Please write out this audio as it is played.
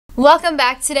Welcome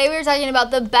back. Today we're talking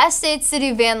about the best states to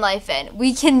do van life in.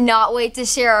 We cannot wait to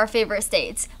share our favorite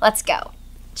states. Let's go.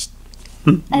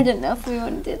 I didn't know if we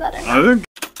want to do that or not.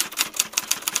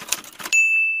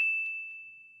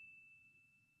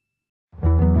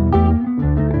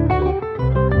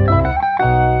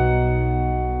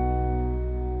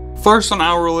 First on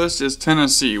our list is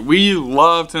Tennessee. We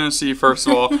love Tennessee, first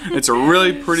of all. It's a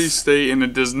really pretty state and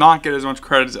it does not get as much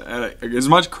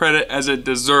credit as it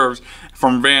deserves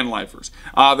from van lifers.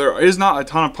 There is not a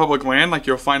ton of public land like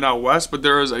you'll find out west, but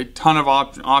there is a ton of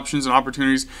options and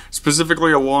opportunities,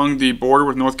 specifically along the border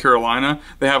with North Carolina.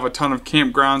 They have a ton of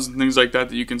campgrounds and things like that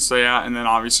that you can stay at, and then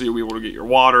obviously you'll be able to get your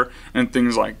water and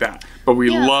things like that. But we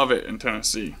love it in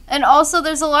Tennessee. And also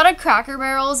there's a lot of Cracker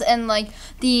Barrels in like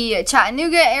the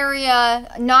Chattanooga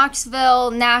area, Knoxville,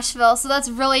 Nashville, so that's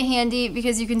really handy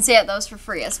because you can stay at those for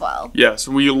free as well. Yes,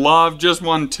 we love, just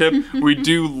one tip, we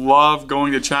do love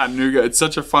going to Chattanooga. It's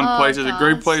such a fun place. It's a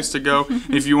great place to go.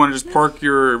 If you want to just park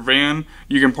your van,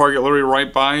 you can park it literally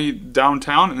right by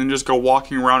downtown and then just go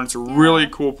walking around. It's a really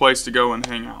cool place to go and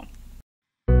hang out.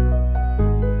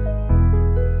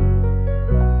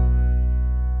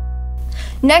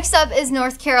 Next up is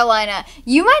North Carolina.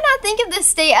 You might not think of this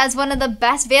state as one of the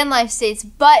best van life states,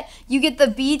 but you get the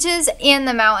beaches and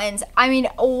the mountains. I mean,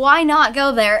 why not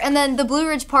go there? And then the Blue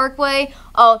Ridge Parkway,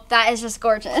 oh, that is just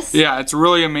gorgeous. Yeah, it's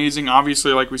really amazing.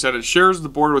 Obviously, like we said, it shares the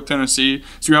border with Tennessee,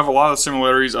 so you have a lot of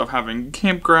similarities of having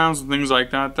campgrounds and things like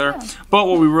that there. Yeah. But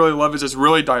what we really love is it's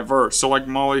really diverse. So like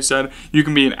Molly said, you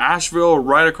can be in Asheville,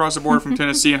 right across the border from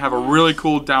Tennessee, and have a really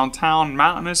cool downtown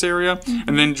mountainous area,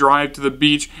 and then drive to the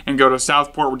beach and go to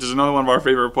Southport, which is another one of our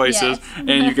favorite places,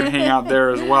 and you can hang out there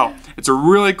as well. It's a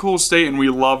really cool state, and we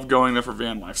love going there for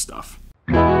van life stuff.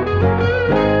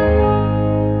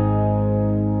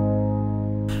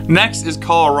 Next is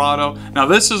Colorado. Now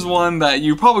this is one that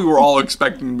you probably were all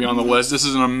expecting to be on the list. This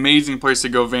is an amazing place to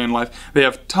go van life. They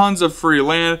have tons of free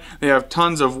land, they have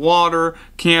tons of water,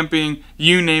 camping,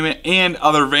 you name it, and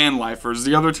other van lifers.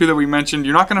 The other two that we mentioned,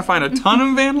 you're not going to find a ton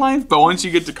of van life, but once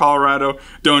you get to Colorado,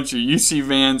 don't you? You see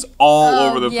vans all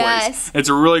over the place. It's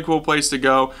a really cool place to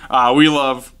go. We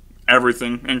love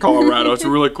everything in Colorado. It's a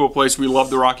really cool place. We love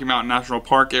the Rocky Mountain National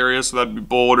Park area, so that'd be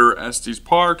Boulder, Estes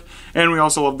Park, and we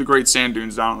also love the Great Sand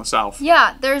Dunes down in the south.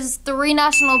 Yeah, there's 3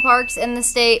 national parks in the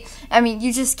state. I mean,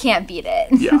 you just can't beat it.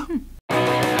 Yeah.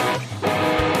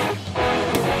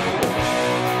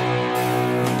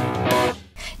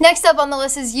 Next up on the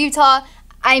list is Utah.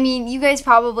 I mean, you guys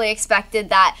probably expected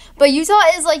that, but Utah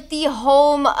is like the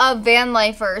home of van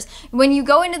lifers. When you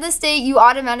go into the state, you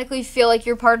automatically feel like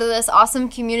you're part of this awesome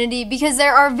community because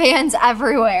there are vans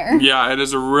everywhere. Yeah, it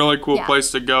is a really cool place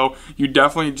to go. You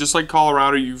definitely, just like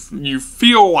Colorado, you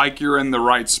feel like you're in the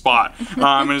right spot.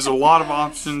 And there's a lot of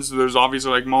options. There's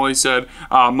obviously, like Molly said,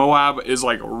 Moab is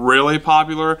like really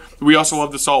popular. We also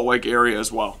love the Salt Lake area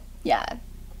as well. Yeah.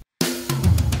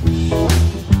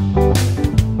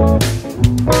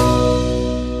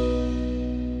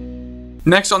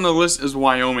 Next on the list is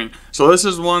Wyoming. So this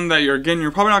is one that you're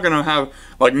probably not going to have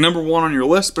like #1 on your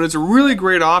list, but it's a really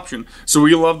great option. So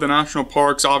we love the national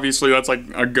parks. Obviously, that's like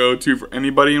a go-to for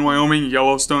anybody in Wyoming,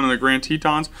 Yellowstone and the Grand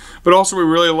Tetons. But also we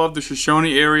really love the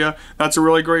Shoshone area. That's a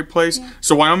really great place. Yeah.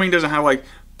 So Wyoming doesn't have like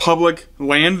public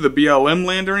land, the BLM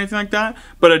land or anything like that,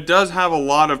 but it does have a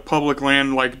lot of public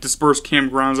land, like dispersed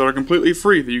campgrounds that are completely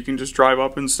free that you can just drive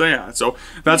up and stay at. So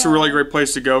that's a really great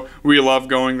place to go. We love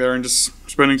going there and just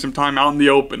spending some time out in the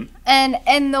open. And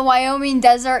in the Wyoming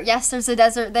desert, yes, there's a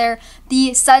desert there.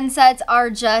 The sunsets are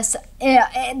just,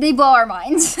 they blow our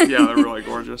minds. Yeah, they're really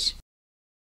gorgeous.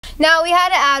 Now we had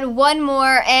to add one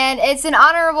more, and it's an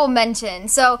honorable mention.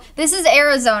 So this is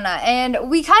Arizona, and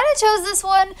we kind of chose this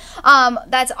one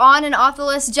that's on and off the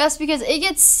list just because it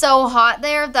gets so hot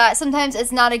there that sometimes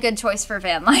it's not a good choice for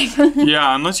van life.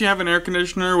 Yeah, unless you have an air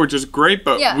conditioner, which is great,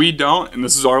 but we don't, and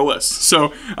this is our list.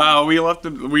 So we left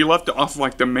it off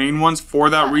like the main ones for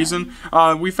that reason.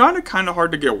 We found it kind of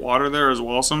hard to get water there as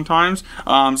well sometimes.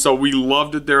 So we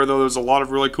loved it there, though. There's a lot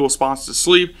of really cool spots to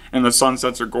sleep, and the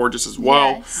sunsets are gorgeous as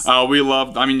well. Yes. We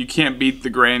love, I mean, you can't beat the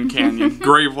Grand Canyon.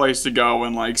 Great place to go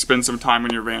and like spend some time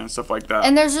in your van and stuff like that.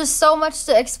 And there's just so much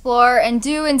to explore and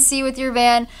do and see with your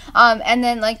van. And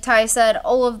then like Ty said,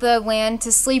 all of the land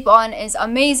to sleep on is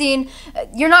amazing.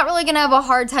 You're not really going to have a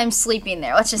hard time sleeping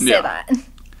there. Let's just say that.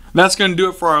 That's going to do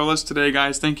it for our list today,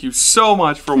 guys. Thank you so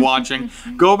much for watching.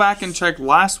 Go back and check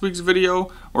last week's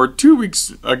video. or 2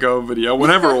 weeks ago video,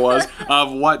 whatever it was,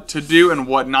 of what to do and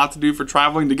what not to do for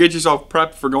traveling to get yourself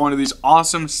prepped for going to these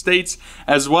awesome states,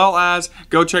 as well as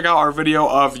go check out our video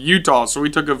of Utah. So we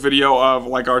took a video of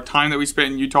like our time that we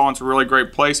spent in Utah. It's a really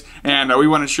great place, and we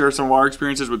want to share some of our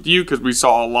experiences with you because we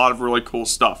saw a lot of really cool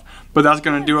stuff. But that's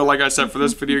going to do it, like I said, for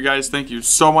this video, guys. Thank you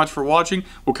so much for watching.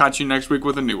 We'll catch you next week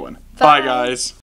with a new one. Bye guys.